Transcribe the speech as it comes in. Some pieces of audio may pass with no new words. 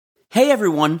Hey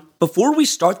everyone, before we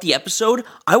start the episode,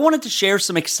 I wanted to share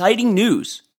some exciting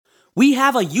news. We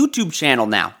have a YouTube channel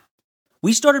now.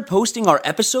 We started posting our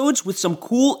episodes with some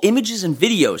cool images and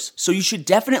videos, so you should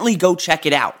definitely go check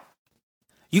it out.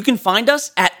 You can find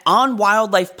us at On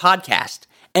Wildlife Podcast,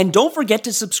 and don't forget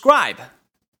to subscribe.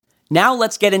 Now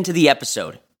let's get into the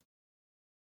episode.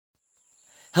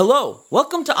 Hello,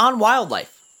 welcome to On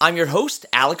Wildlife. I'm your host,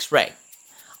 Alex Ray.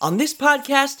 On this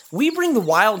podcast, we bring the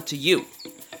wild to you.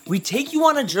 We take you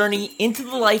on a journey into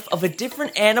the life of a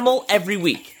different animal every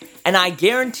week, and I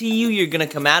guarantee you're going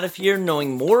to come out of here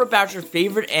knowing more about your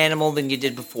favorite animal than you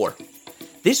did before.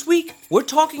 This week, we're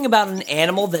talking about an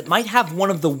animal that might have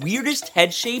one of the weirdest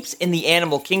head shapes in the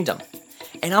animal kingdom.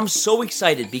 And I'm so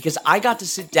excited because I got to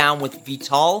sit down with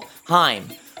Vital Heim,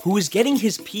 who is getting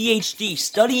his PhD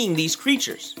studying these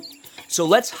creatures. So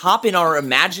let's hop in our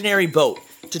imaginary boat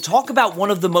to talk about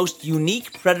one of the most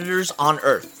unique predators on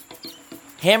Earth.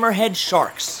 Hammerhead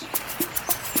sharks.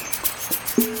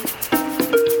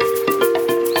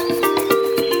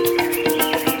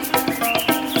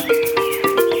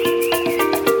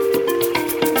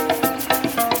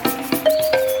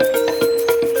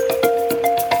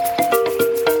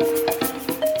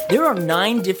 There are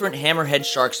 9 different hammerhead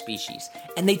shark species,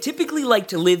 and they typically like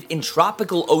to live in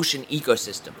tropical ocean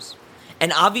ecosystems.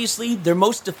 And obviously, their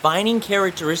most defining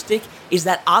characteristic is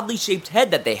that oddly shaped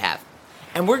head that they have.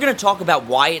 And we're going to talk about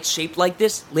why it's shaped like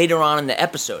this later on in the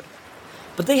episode.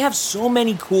 But they have so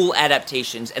many cool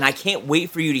adaptations, and I can't wait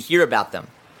for you to hear about them.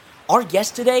 Our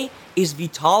guest today is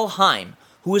Vital Heim,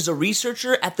 who is a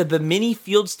researcher at the Bimini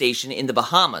Field Station in the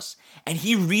Bahamas, and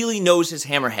he really knows his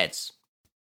hammerheads.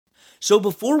 So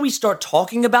before we start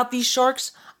talking about these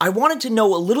sharks, I wanted to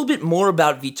know a little bit more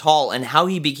about Vital and how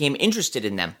he became interested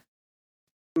in them.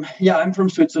 Yeah, I'm from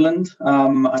Switzerland.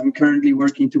 I'm currently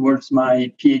working towards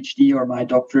my PhD or my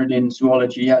doctorate in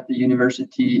zoology at the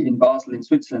university in Basel in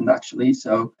Switzerland, actually.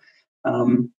 So,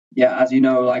 as you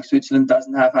know, like Switzerland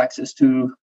doesn't have access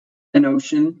to an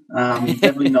ocean,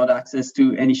 definitely not access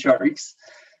to any sharks.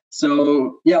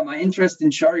 So, my interest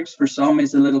in sharks for some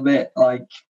is a little bit like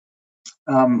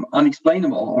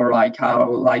unexplainable, or like how,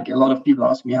 like a lot of people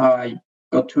ask me how I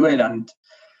got to it. And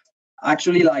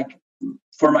actually, like,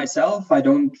 for myself, I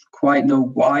don't quite know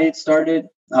why it started.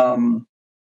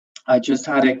 I just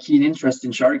had a keen interest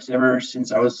in sharks ever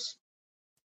since I was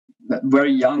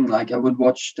very young. Like I would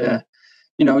watch the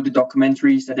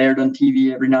documentaries that aired on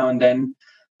TV every now and then.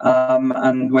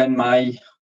 And when my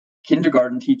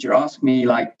kindergarten teacher asked me,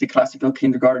 like the classical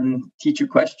kindergarten teacher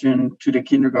question to the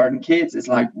kindergarten kids is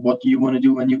like, what do you want to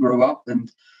do when you grow up?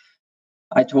 And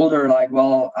I told her like,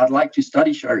 well, I'd like to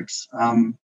study sharks.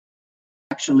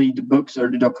 Actually the books or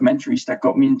the documentaries that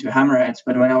got me into hammerheads.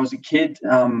 But when I was a kid,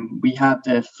 we had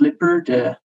the Flipper,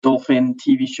 the dolphin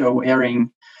TV show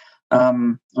airing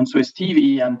on Swiss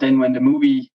TV. And then when the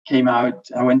movie came out,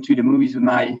 I went to the movies with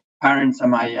my parents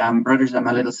and my brothers and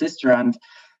my little sister. And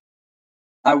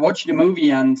I watched the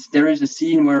movie, and there is a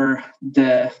scene where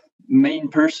the main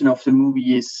person of the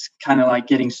movie is kind of like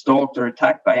getting stalked or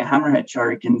attacked by a hammerhead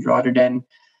shark. And rather than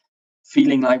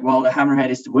feeling like, well, the hammerhead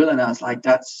is the villain, I was like,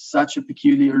 that's such a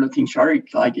peculiar looking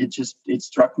shark. Like it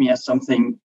struck me as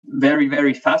something very,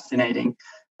 very fascinating.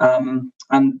 I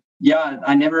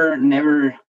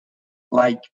never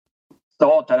like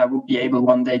thought that I would be able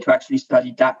one day to actually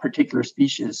study that particular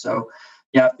species. So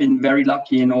I've been very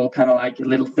lucky in all kind of like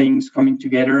little things coming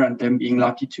together, and then being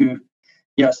lucky to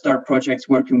start projects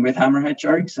working with hammerhead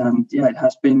sharks. And it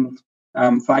has been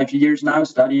 5 years now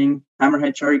studying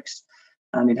hammerhead sharks.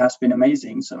 And it has been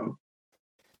amazing. So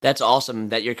that's awesome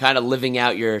that you're kind of living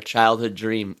out your childhood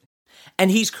dream.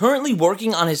 And he's currently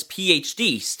working on his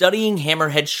PhD, studying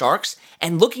hammerhead sharks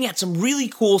and looking at some really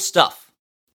cool stuff.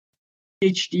 My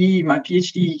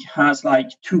PhD has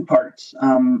like 2 parts.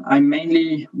 I'm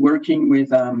mainly working with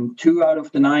 2 out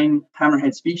of the 9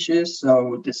 hammerhead species,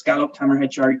 so the scalloped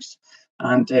hammerhead sharks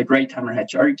and the great hammerhead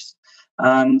sharks.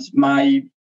 And my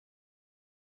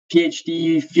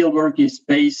PhD fieldwork is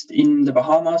based in the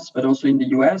Bahamas, but also in the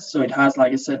US. So it has,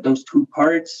 like I said, those 2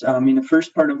 parts. In the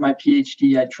first part of my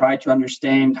PhD, I try to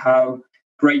understand how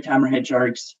great hammerhead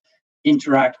sharks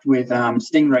interact with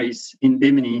stingrays in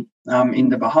Bimini in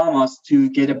the Bahamas to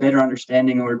get a better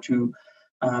understanding, or to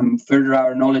further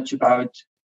our knowledge about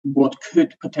what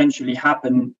could potentially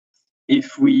happen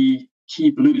if we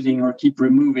keep losing or keep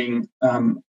removing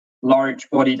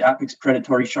large-bodied apex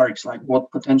predatory sharks, like what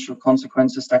potential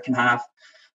consequences that can have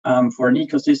for an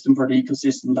ecosystem, for the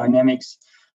ecosystem dynamics.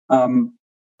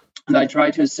 And I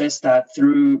try to assess that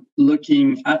through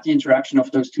looking at the interaction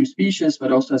of those two species,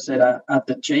 but also at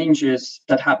the changes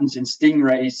that happens in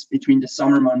stingrays between the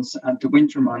summer months and the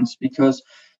winter months, because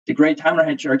the great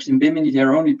hammerhead sharks in Bimini,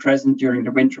 they're only present during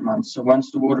the winter months. So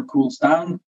once the water cools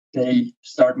down, they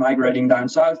start migrating down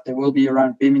south. They will be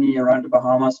around Bimini, around the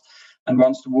Bahamas. And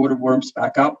once the water warms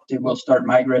back up, they will start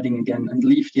migrating again and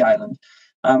leave the island.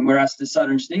 Whereas the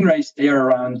southern stingrays, they are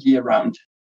around year round.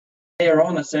 Later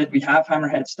on, I said we have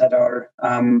hammerheads that are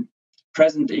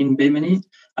present in Bimini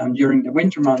during the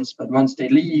winter months, but once they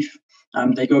leave,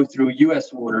 they go through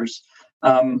US waters.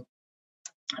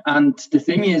 And the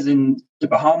thing is, in the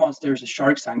Bahamas, there's a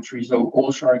shark sanctuary, so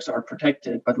all sharks are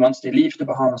protected. But once they leave the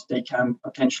Bahamas, they can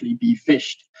potentially be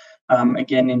fished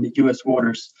again in the US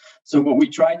waters. So what we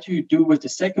try to do with the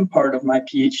second part of my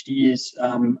PhD is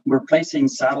we're placing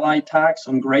satellite tags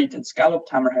on great and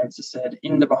scalloped hammerheads, as I said,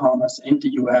 in the Bahamas, in the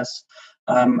US,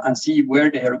 and see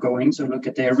where they are going. So look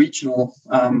at their regional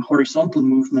horizontal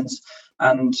movements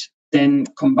and then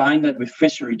combine that with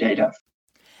fishery data.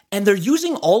 And they're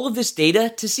using all of this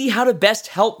data to see how to best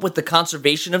help with the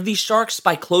conservation of these sharks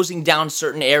by closing down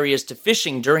certain areas to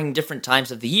fishing during different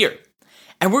times of the year.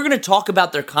 And we're going to talk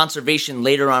about their conservation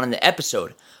later on in the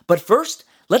episode. But first,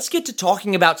 let's get to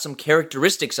talking about some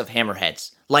characteristics of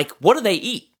hammerheads. Like, what do they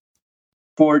eat?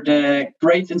 For the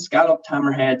great and scalloped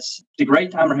hammerheads, the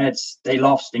great hammerheads, they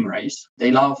love stingrays.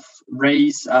 They love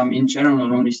rays in general,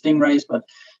 not only stingrays, but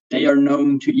they are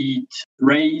known to eat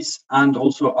rays and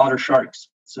also other sharks.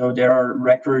 So there are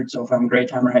records of great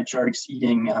hammerhead sharks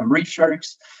eating reef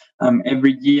sharks.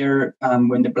 Every year,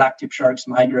 when the blacktip sharks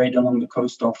migrate along the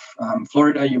coast of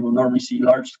Florida, you will normally see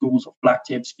large schools of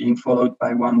blacktips being followed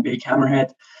by one big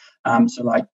hammerhead. So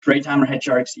like great hammerhead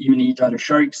sharks even eat other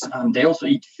sharks. They also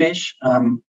eat fish.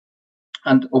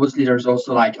 And obviously there's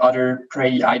also like other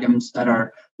prey items that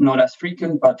are not as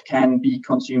frequent, but can be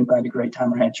consumed by the great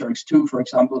hammerhead sharks too. For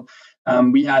example,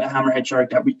 we had a hammerhead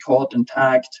shark that we caught and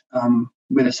tagged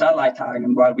with a satellite tag.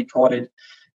 And while we caught it,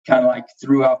 kind of like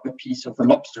threw up a piece of a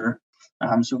lobster.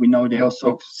 So we know they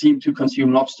also seem to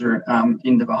consume lobster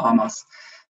in the Bahamas.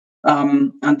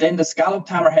 And then the scalloped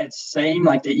hammerheads, same,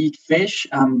 like they eat fish.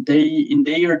 They, in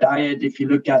their diet, if you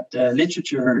look at the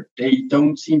literature, they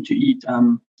don't seem to eat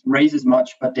rays as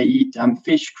much, but they eat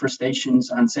fish, crustaceans,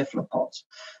 and cephalopods.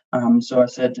 So I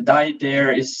said the diet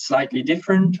there is slightly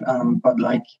different, but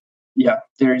like, yeah,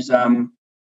 there is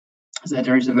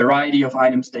a variety of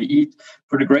items they eat.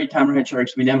 For the great hammerhead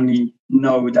sharks, we definitely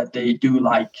know that they do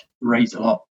like rays a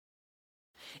lot.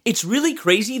 It's really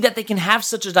crazy that they can have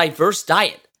such a diverse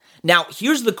diet. Now,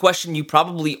 here's the question you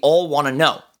probably all want to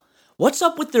know. What's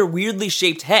up with their weirdly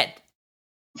shaped head?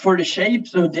 For the shape,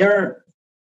 so there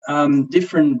are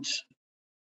different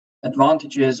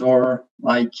advantages or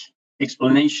like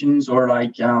explanations or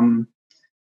like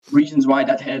reasons why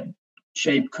that head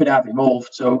shape could have evolved.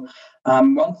 So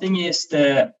one thing is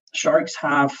the sharks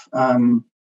have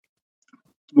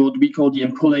what we call the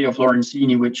ampullae of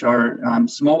Lorenzini, which are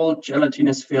small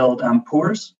gelatinous-filled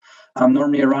pores,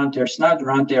 normally around their snout,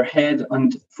 around their head,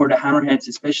 and for the hammerheads,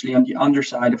 especially on the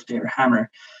underside of their hammer.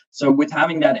 So with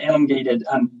having that elongated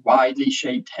and widely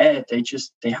shaped head,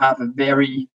 they have a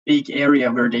very big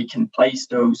area where they can place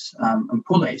those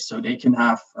ampullae. So they can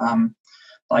have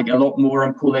like a lot more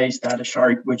ampullae than a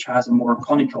shark, which has a more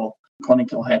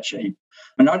conical head shape.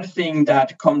 Another thing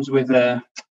that comes with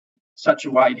such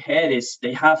a wide head is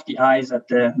they have the eyes at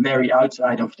the very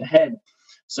outside of the head.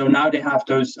 So now they have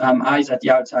those eyes at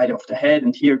the outside of the head,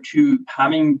 and here too,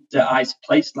 having the eyes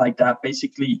placed like that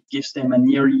basically gives them a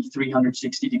nearly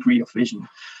 360 degree of vision.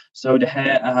 So the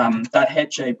head, that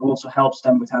head shape also helps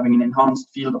them with having an enhanced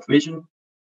field of vision.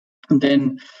 And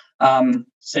then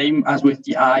same as with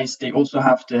the eyes, they also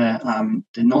have the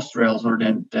nostrils or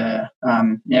the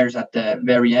hairs at the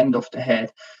very end of the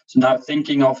head. So now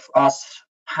thinking of us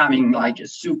having like a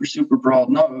super broad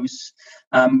nose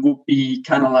would be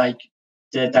kind of like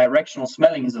the directional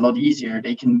smelling is a lot easier.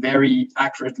 They can very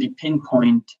accurately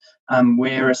pinpoint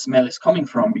where a smell is coming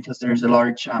from because there's a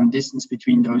large distance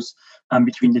between those,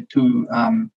 between the two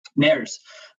nares.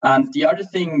 And the other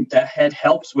thing the head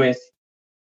helps with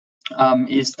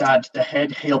is that the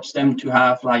head helps them to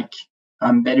have like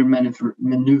better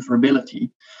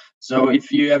maneuverability. So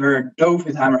if you ever dove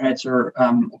with hammerheads or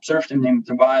observed them in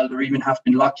the wild, or even have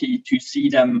been lucky to see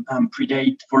them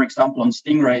predate, for example, on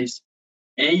stingrays,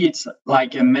 it's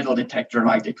like a metal detector.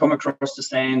 Like they come across the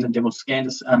sand and they will scan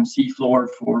the sea floor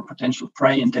for potential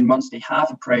prey. And then once they have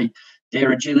a prey,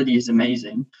 their agility is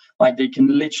amazing. Like they can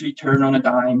literally turn on a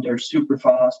dime. They're super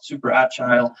fast, super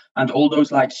agile. And all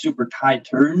those like super tight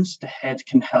turns, the head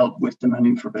can help with the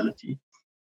maneuverability.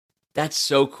 That's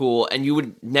so cool. And you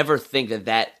would never think that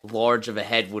that large of a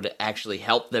head would actually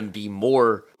help them be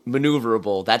more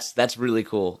maneuverable. That's really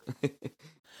cool.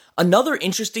 Another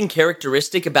interesting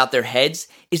characteristic about their heads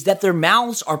is that their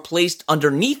mouths are placed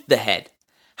underneath the head.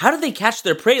 How do they catch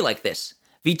their prey like this?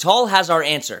 Vital has our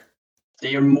answer.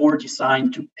 They are more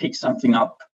designed to pick something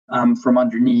up from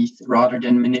underneath rather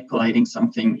than manipulating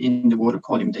something in the water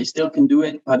column. They still can do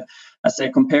it, but as I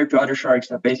say, compared to other sharks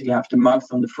that basically have the mouth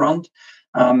on the front,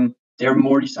 they're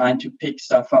more designed to pick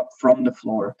stuff up from the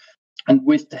floor. And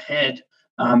with the head,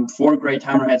 for great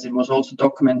hammerheads, it was also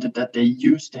documented that they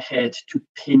use the head to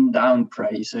pin down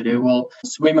prey. So they will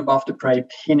swim above the prey,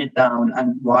 pin it down,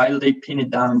 and while they pin it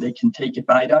down, they can take a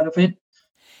bite out of it.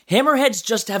 Hammerheads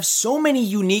just have so many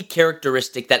unique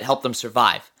characteristics that help them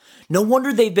survive. No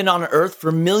wonder they've been on Earth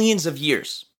for millions of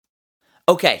years.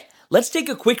 Okay, let's take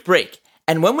a quick break,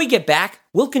 and when we get back,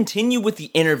 we'll continue with the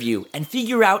interview and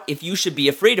figure out if you should be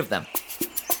afraid of them.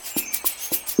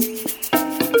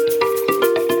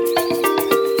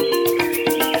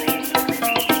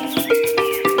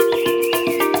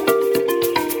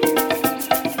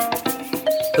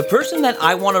 The person that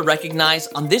I want to recognize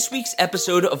on this week's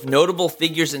episode of Notable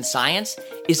Figures in Science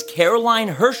is Caroline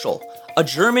Herschel, a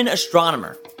German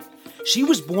astronomer. She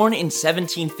was born in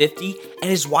 1750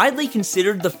 and is widely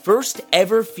considered the first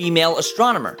ever female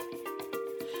astronomer.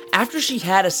 After she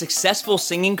had a successful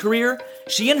singing career,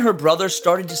 she and her brother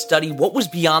started to study what was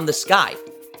beyond the sky.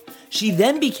 She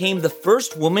then became the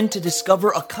first woman to discover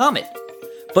a comet.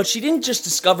 But she didn't just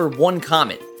discover one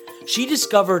comet. She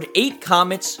discovered 8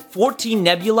 comets, 14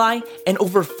 nebulae, and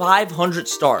over 500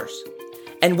 stars.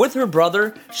 And with her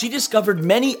brother, she discovered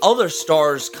many other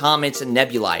stars, comets, and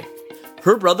nebulae.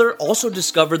 Her brother also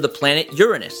discovered the planet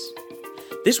Uranus.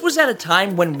 This was at a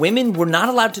time when women were not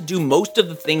allowed to do most of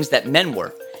the things that men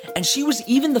were, and she was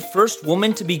even the first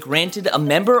woman to be granted a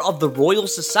member of the Royal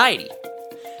Society.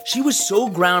 She was so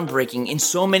groundbreaking in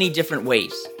so many different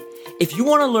ways. If you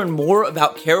want to learn more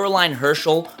about Caroline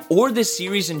Herschel or this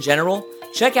series in general,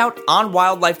 check out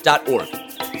onwildlife.org.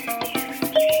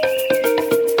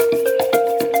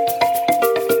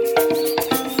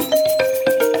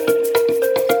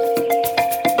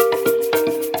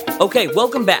 Okay,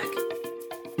 welcome back.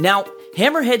 Now,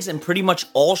 hammerheads and pretty much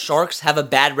all sharks have a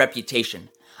bad reputation.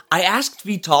 I asked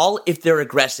Vital if they're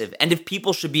aggressive and if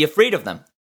people should be afraid of them.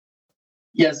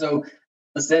 Yeah, so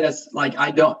I said,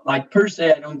 I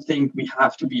don't think we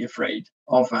have to be afraid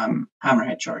of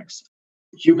hammerhead sharks.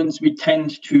 Humans, we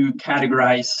tend to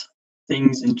categorize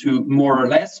things into more or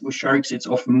less. With sharks, it's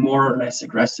often more or less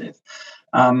aggressive.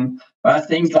 But I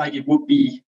think it would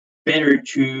be better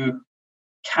to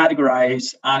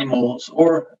categorize animals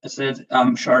or, as I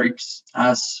said, sharks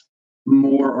as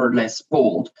more or less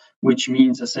bold, which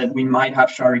means, as I said, we might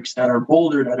have sharks that are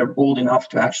bolder, that are bold enough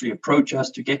to actually approach us,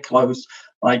 to get close.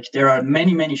 There are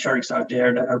many, many sharks out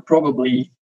there that are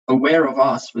probably aware of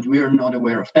us, but we are not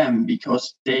aware of them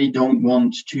because they don't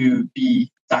want to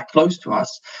be that close to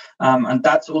us. And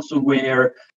that's also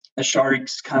where a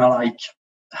shark's kind of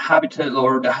habitat,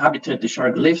 or the habitat the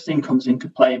shark lives in, comes into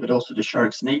play, but also the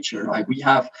shark's nature. We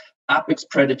have apex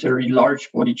predatory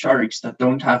large-bodied sharks that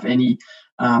don't have any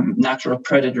natural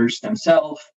predators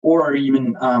themselves, or are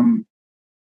even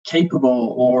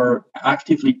capable or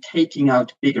actively taking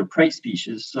out bigger prey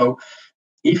species. So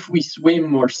if we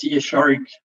swim or see a shark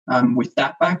with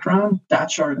that background, that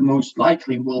shark most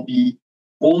likely will be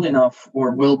old enough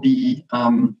or will be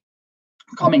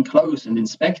coming close and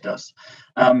inspect us.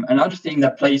 Another thing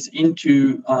that plays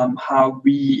into how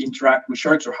we interact with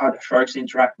sharks, or how the sharks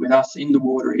interact with us in the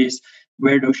water, is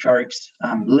where those sharks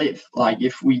live.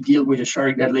 If we deal with a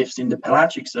shark that lives in the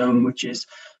pelagic zone, which is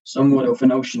somewhat of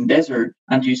an ocean desert,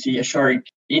 and you see a shark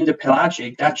in the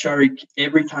pelagic, that shark,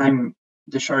 every time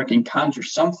the shark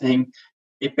encounters something,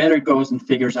 it better goes and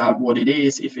figures out what it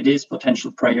is, if it is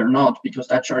potential prey or not, because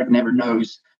that shark never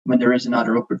knows when there is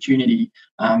another opportunity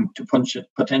to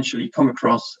potentially come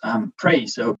across prey.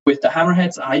 So with the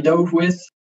hammerheads I dove with,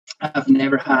 I've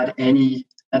never had any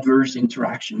adverse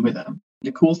interaction with them.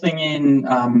 The cool thing in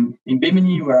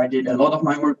Bimini, where I did a lot of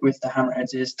my work with the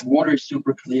hammerheads, is the water is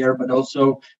super clear, but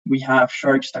also we have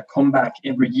sharks that come back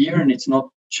every year, and it's not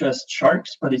just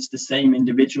sharks, but it's the same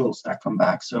individuals that come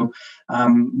back. So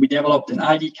we developed an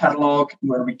ID catalog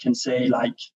where we can say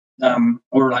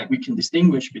we can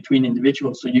distinguish between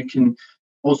individuals. So you can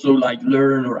also like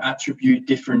learn or attribute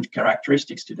different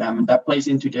characteristics to them. And that plays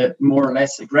into the more or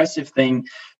less aggressive thing,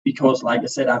 because like I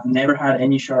said, I've never had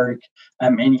any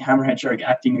hammerhead shark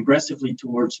acting aggressively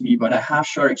towards me, but I have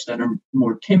sharks that are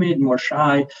more timid, more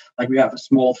shy. Like we have a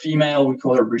small female, we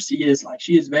call her Briseis. Like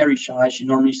she is very shy. She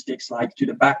normally sticks like to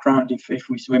the background if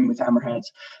we swim with hammerheads.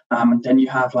 And then you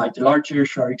have like the larger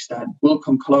sharks that will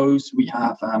come close. We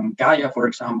have Gaia, for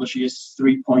example. She is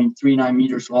 3.39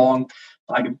 meters long,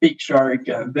 like a big shark,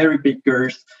 a very big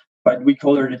girth, but we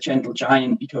call her the gentle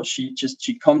giant because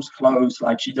she comes close,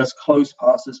 like she does close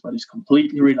passes, but is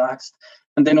completely relaxed.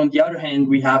 And then on the other hand,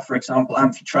 we have, for example,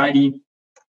 Amphitrite,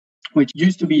 which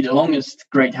used to be the longest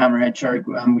great hammerhead shark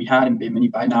we had in Bimini.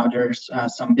 By now, there's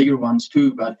some bigger ones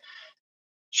too, but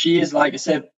she is, like I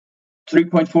said,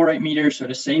 3.48 meters, so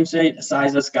the same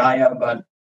size as Gaia, but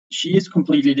she is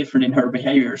completely different in her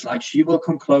behaviors. Like she will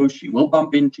come close, she will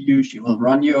bump into you, she will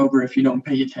run you over if you don't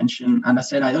pay attention. And I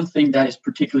said, I don't think that is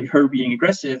particularly her being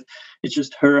aggressive. It's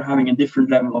just her having a different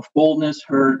level of boldness,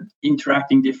 her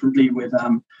interacting differently with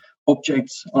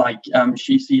objects like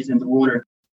she sees in the water.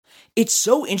 It's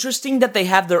so interesting that they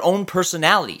have their own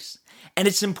personalities. And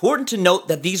it's important to note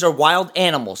that these are wild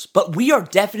animals, but we are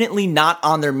definitely not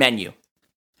on their menu.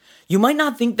 You might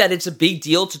not think that it's a big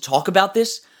deal to talk about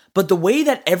this, but the way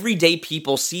that everyday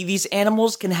people see these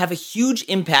animals can have a huge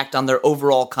impact on their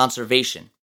overall conservation.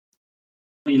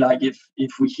 Like if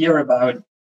we hear about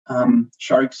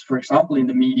sharks, for example, in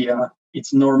the media,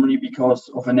 it's normally because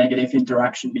of a negative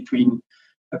interaction between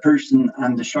a person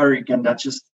and the shark, and that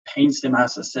just paints them,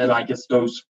 as I said, I guess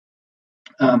those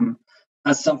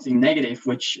as something negative,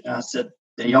 which said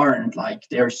they aren't. Like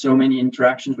there are so many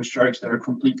interactions with sharks that are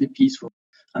completely peaceful.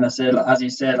 And I said, as you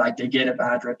said, like they get a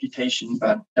bad reputation,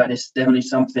 but that is definitely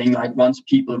something like once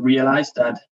people realize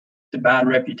that the bad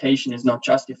reputation is not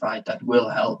justified, that will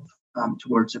help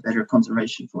towards a better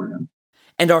conservation for them.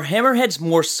 And are hammerheads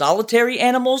more solitary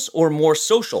animals or more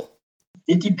social?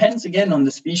 It depends again on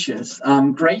the species.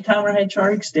 Great hammerhead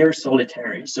sharks, they're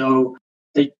solitary. So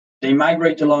they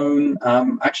migrate alone.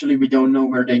 Actually, we don't know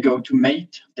where they go to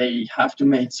mate. They have to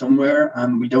mate somewhere.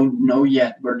 We don't know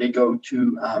yet where they go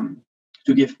to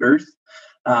give birth.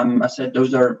 I said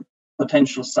those are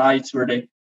potential sites where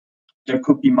there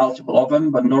could be multiple of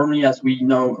them, but normally, as we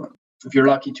know, if you're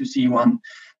lucky to see one,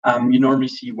 you normally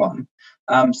see one.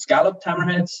 Scalloped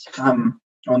hammerheads,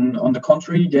 on the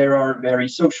contrary, they are very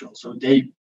social. So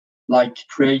they like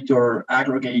create or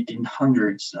aggregate in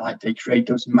hundreds. Like they create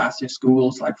those massive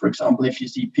schools. Like for example, if you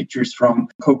see pictures from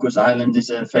Cocos Island, is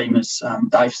a famous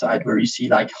dive site where you see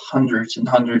like hundreds and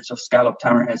hundreds of scalloped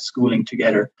hammerheads schooling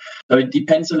together. So it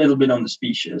depends a little bit on the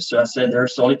species. So I said there are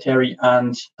solitary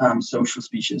and social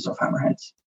species of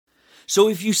hammerheads. So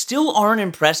if you still aren't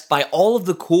impressed by all of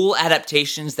the cool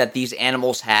adaptations that these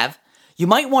animals have, you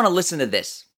might want to listen to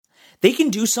this. They can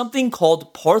do something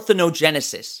called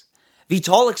parthenogenesis.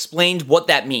 Vital explained what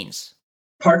that means.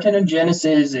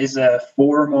 Parthenogenesis is a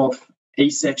form of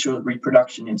asexual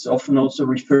reproduction. It's often also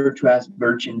referred to as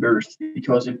virgin birth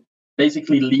because it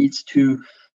basically leads to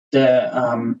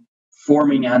the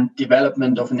forming and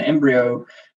development of an embryo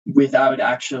without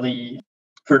actually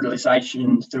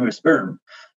fertilization through a sperm.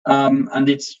 And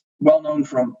it's well known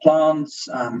from plants,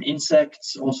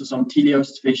 insects, also some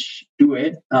teleost fish do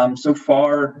it. So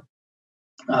far,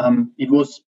 it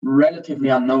was relatively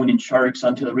unknown in sharks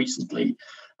until recently.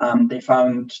 They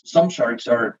found some sharks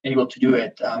are able to do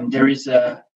it. There is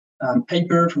a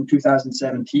paper from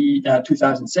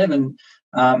 2007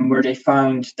 where they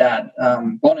found that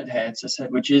bonnetheads, I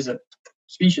said, which is a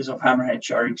species of hammerhead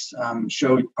sharks,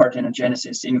 showed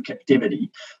parthenogenesis in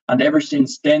captivity. And ever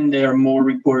since then, there are more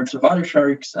reports of other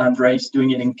sharks and rays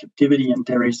doing it in captivity. And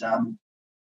there is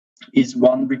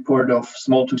one report of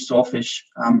small-tooth sawfish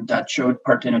that showed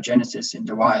parthenogenesis in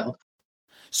the wild.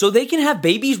 So they can have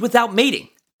babies without mating.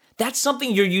 That's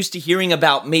something you're used to hearing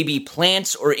about maybe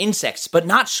plants or insects, but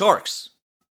not sharks.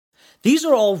 These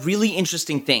are all really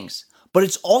interesting things, but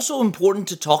it's also important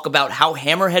to talk about how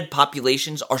hammerhead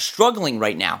populations are struggling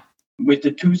right now. With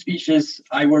the two species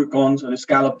I work on, so the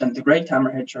scalloped and the great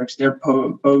hammerhead sharks, they're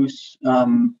both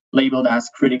labeled as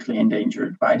critically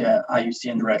endangered by the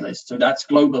IUCN Red List. So that's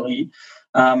globally.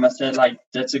 I said, like,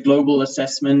 that's a global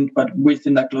assessment, but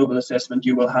within that global assessment,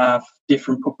 you will have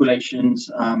different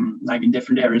populations, like in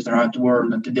different areas around the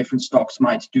world, and the different stocks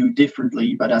might do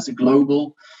differently. But as a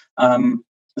global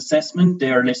assessment,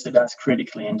 they are listed as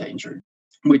critically endangered,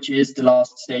 which is the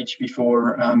last stage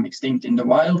before extinct in the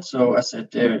wild. So I said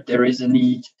there is a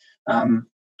need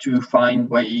to find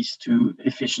ways to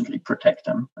efficiently protect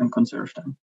them and conserve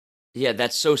them. Yeah,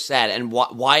 that's so sad. And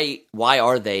why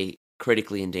are they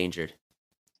critically endangered?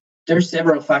 there's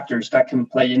several factors that can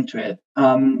play into it.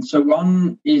 So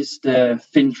one is the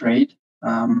fin trade.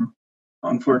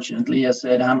 Unfortunately, as I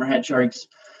said, hammerhead sharks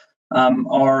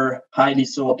are highly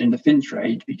sought in the fin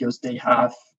trade because they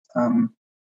have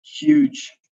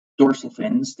huge dorsal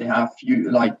fins. They have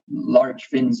large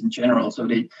fins in general, so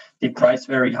they price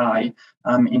very high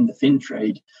in the fin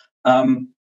trade.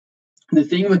 The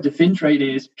thing with the fin trade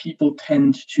is people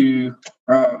tend to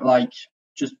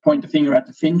just point the finger at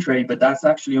the fin trade, but that's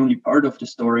actually only part of the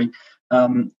story.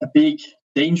 A big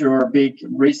danger or a big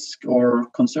risk or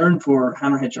concern for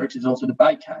hammerhead sharks is also the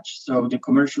bycatch. So the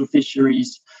commercial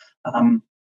fisheries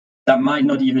that might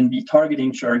not even be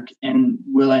targeting shark and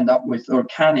will end up with, or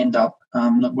can end up,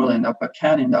 not will end up, but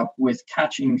can end up with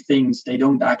catching things they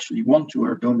don't actually want to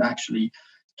or don't actually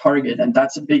target. And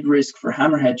that's a big risk for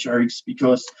hammerhead sharks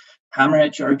because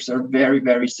hammerhead sharks are very,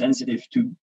 very sensitive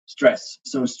to stress.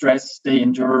 So stress they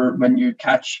endure when you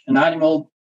catch an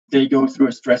animal, they go through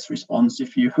a stress response.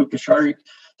 If you hook a shark,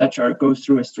 that shark goes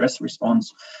through a stress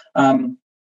response.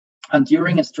 And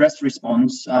during a stress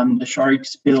response, the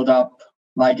sharks build up,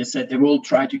 like I said, they will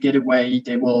try to get away.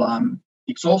 They will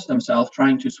exhaust themselves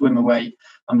trying to swim away.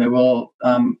 And they will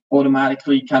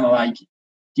automatically kind of like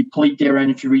deplete their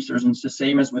energy resources, the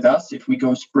same as with us. If we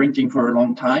go sprinting for a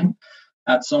long time,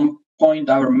 at some point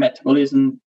our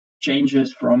metabolism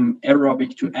changes from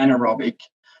aerobic to anaerobic,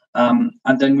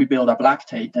 and then we build up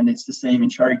lactate, and it's the same in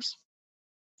sharks,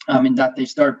 in that they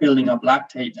start building up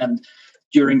lactate, and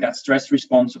during that stress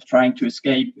response of trying to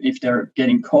escape, if they're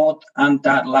getting caught, and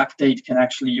that lactate can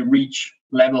actually reach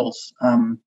levels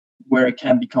where it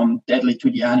can become deadly to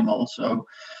the animal. So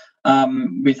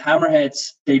with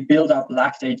hammerheads, they build up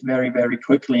lactate very, very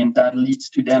quickly, and that leads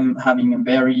to them having a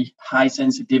very high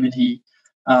sensitivity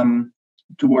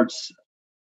towards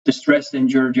the stress they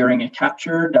endure during a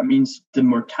capture. That means the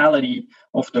mortality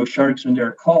of those sharks when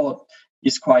they're caught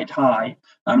is quite high,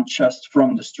 just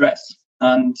from the stress.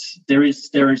 And there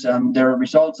are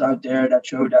results out there that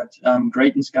show that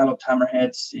great and scalloped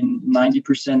hammerheads in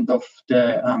 90% of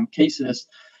the cases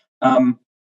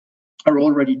are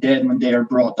already dead when they are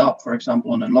brought up, for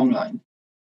example, on a long line.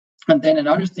 And then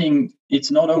another thing,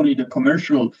 it's not only the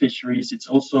commercial fisheries, it's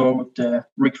also the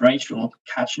recreational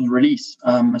catch and release.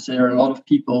 So there are a lot of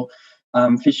people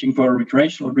fishing for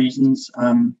recreational reasons.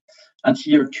 And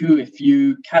here too, if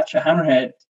you catch a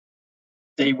hammerhead,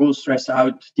 they will stress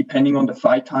out depending on the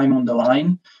fight time on the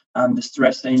line. The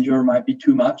stress they endure might be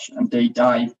too much and they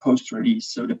die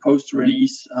post-release. So the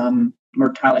post-release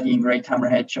mortality in great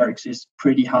hammerhead sharks is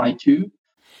pretty high too.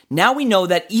 Now we know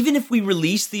that even if we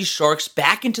release these sharks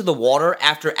back into the water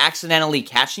after accidentally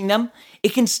catching them,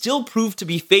 it can still prove to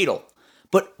be fatal.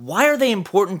 But why are they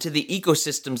important to the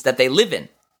ecosystems that they live in?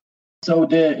 So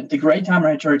the great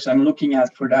hammerhead sharks I'm looking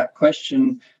at for that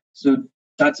question, so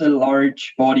that's a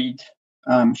large-bodied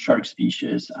shark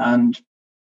species, and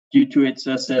due to its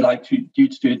due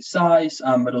to its size,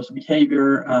 but also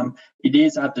behavior, it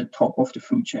is at the top of the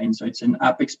food chain. So it's an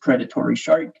apex predatory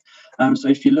shark. So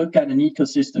if you look at an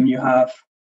ecosystem, you have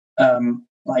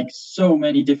so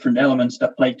many different elements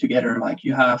that play together. Like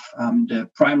you have the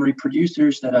primary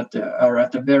producers that are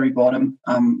at the very bottom,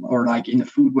 or like in the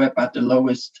food web at the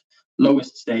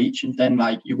lowest stage, and then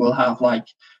you will have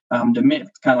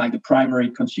the primary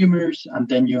consumers, and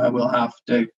then you will have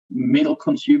the middle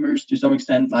consumers to some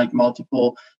extent,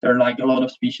 multiple. There are a lot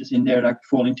of species in there that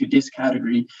fall into this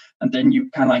category, and then you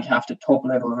have the top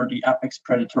level or the apex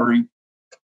predatory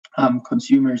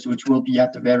consumers, which will be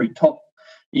at the very top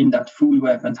in that food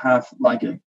web and have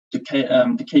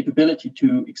the capability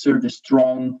to exert a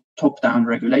strong top-down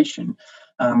regulation.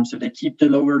 So they keep the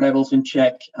lower levels in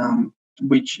check,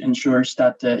 which ensures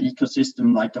that the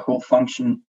ecosystem, the whole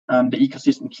function, the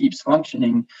ecosystem keeps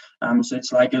functioning. So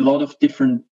it's a lot of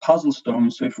different puzzle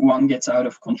stones. So if one gets out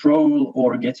of control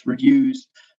or gets reduced,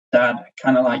 that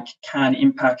can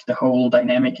impact the whole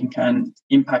dynamic and can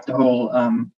impact the whole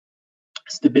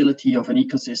stability of an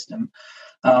ecosystem.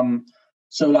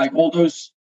 So all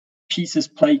those pieces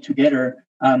play together.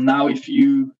 Now, if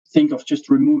you think of just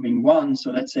removing one,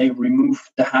 so let's say remove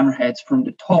the hammerheads from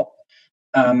the top,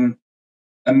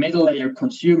 a middle layer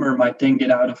consumer might then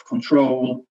get out of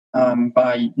control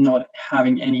by not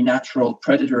having any natural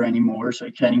predator anymore. So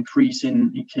it can increase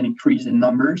in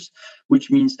numbers, which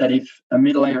means that if a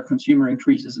middle layer consumer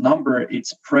increases number,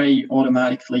 its prey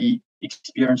automatically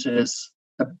experiences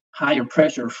a higher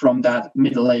pressure from that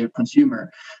middle layer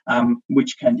consumer,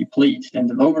 which can deplete then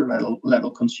the lower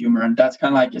level consumer. And that's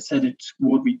like I said, it's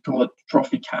what we call a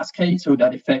trophic cascade. So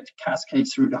that effect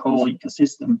cascades through the whole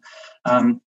ecosystem.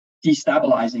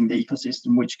 destabilizing the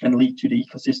ecosystem, which can lead to the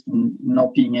ecosystem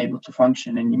not being able to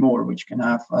function anymore, which can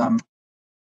have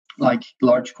like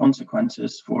large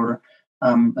consequences for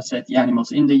I said the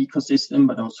animals in the ecosystem,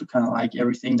 but also kind of like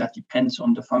everything that depends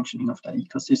on the functioning of that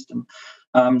ecosystem.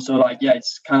 So like, yeah,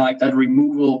 it's kind of like that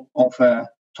removal of a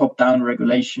top-down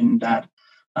regulation that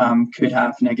could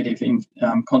have negative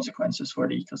consequences for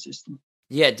the ecosystem.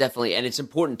 Yeah, definitely. And it's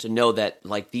important to know that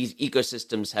like these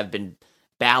ecosystems have been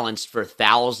balanced for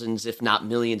thousands, if not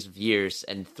millions of years,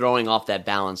 and throwing off that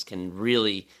balance can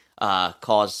really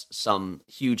cause some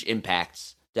huge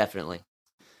impacts. Definitely.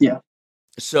 Yeah.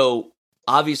 So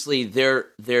obviously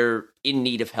they're in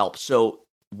need of help. So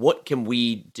what can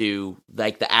we do,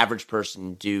 like the average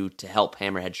person, do to help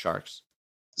hammerhead sharks?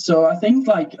 So I think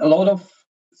like a lot of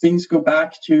things go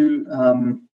back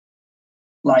to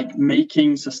like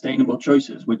making sustainable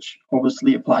choices, which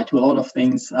obviously apply to a lot of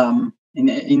things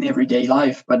in everyday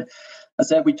life. But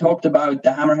as I said, we talked about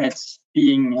the hammerheads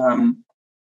being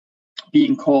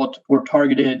caught or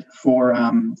targeted for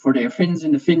their fins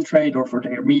in the fin trade or for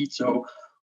their meat. So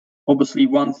obviously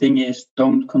one thing is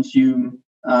don't consume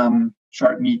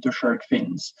shark meat or shark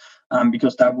fins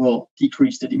because that will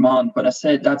decrease the demand. But I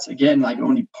said that's again like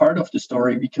only part of the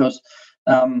story, because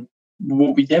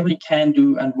what we definitely can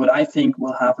do and what I think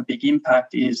will have a big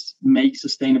impact is make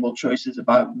sustainable choices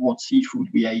about what seafood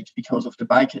we eat because of the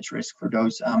bycatch risk for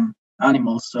those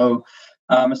animals. So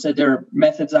I said there are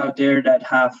methods out there that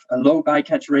have a low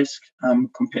bycatch risk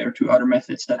compared to other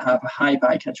methods that have a high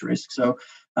bycatch risk. So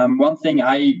one thing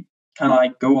I kind of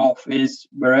like go off is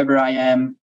wherever I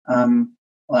am,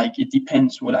 like it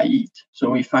depends what I eat.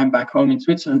 So if I'm back home in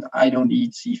Switzerland, I don't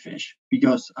eat sea fish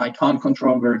because I can't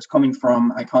control where it's coming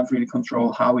from. I can't really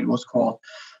control how it was caught.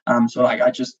 So like I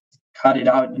just cut it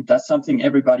out, and that's something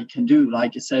everybody can do.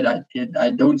 Like I said, I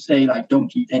don't say like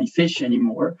don't eat any fish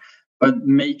anymore, but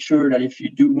make sure that if you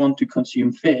do want to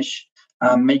consume fish,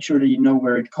 make sure that you know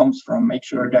where it comes from. Make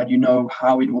sure that you know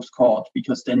how it was caught,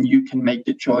 because then you can make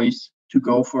the choice to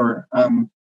go for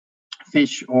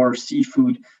fish or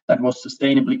seafood that was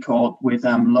sustainably caught with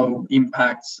low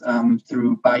impacts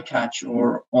through bycatch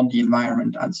or on the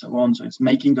environment and so on. So it's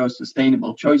making those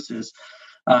sustainable choices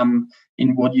in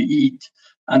what you eat.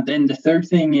 And then the third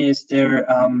thing is there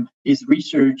is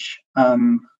research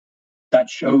that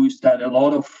shows that a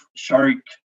lot of shark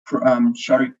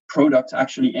products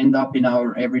actually end up in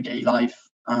our everyday life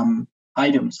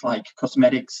items like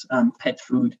cosmetics, pet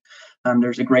food.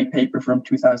 There's a great paper from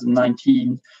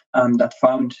 2019 that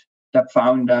found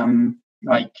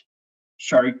like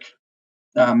shark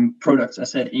products, I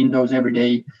said, in those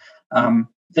everyday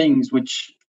things,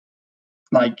 which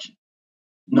like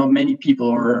not many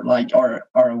people are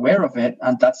aware of it.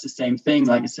 And that's the same thing.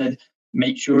 Like I said,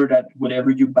 make sure that whatever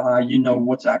you buy, you know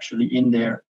what's actually in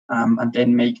there, and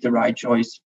then make the right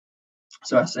choice.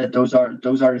 So I said those are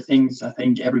the things I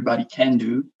think everybody can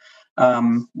do,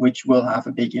 which will have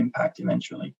a big impact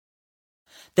eventually.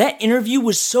 That interview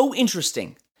was so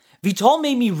interesting. Vital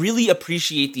made me really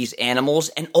appreciate these animals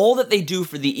and all that they do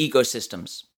for the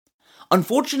ecosystems.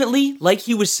 Unfortunately, like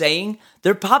he was saying,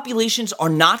 their populations are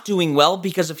not doing well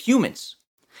because of humans.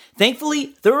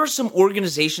 Thankfully, there are some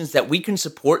organizations that we can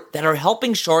support that are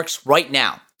helping sharks right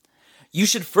now. You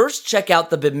should first check out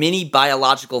the Bimini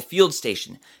Biological Field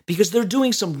Station because they're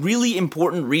doing some really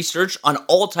important research on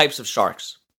all types of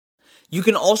sharks. You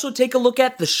can also take a look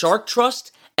at the Shark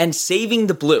Trust and Saving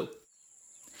the Blue.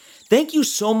 Thank you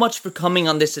so much for coming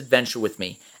on this adventure with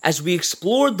me as we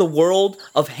explored the world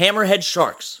of hammerhead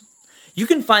sharks. You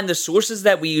can find the sources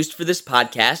that we used for this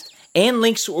podcast and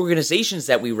links to organizations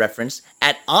that we reference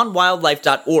at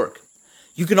onwildlife.org.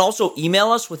 You can also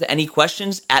email us with any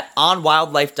questions at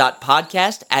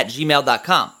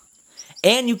onwildlife.podcast@gmail.com.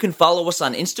 And you can follow us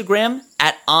on Instagram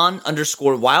at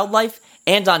 @on_wildlife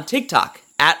and on TikTok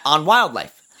at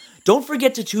onwildlife. Don't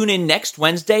forget to tune in next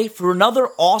Wednesday for another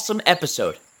awesome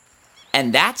episode.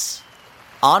 And that's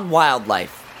On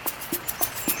Wildlife.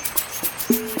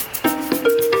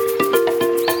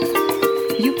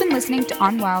 You've been listening to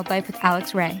On Wildlife with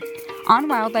Alex Ray. On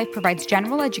Wildlife provides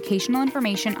general educational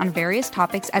information on various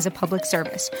topics as a public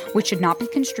service, which should not be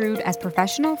construed as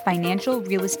professional, financial,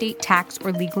 real estate, tax,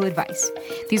 or legal advice.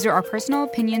 These are our personal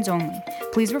opinions only.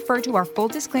 Please refer to our full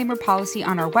disclaimer policy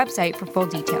on our website for full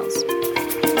details.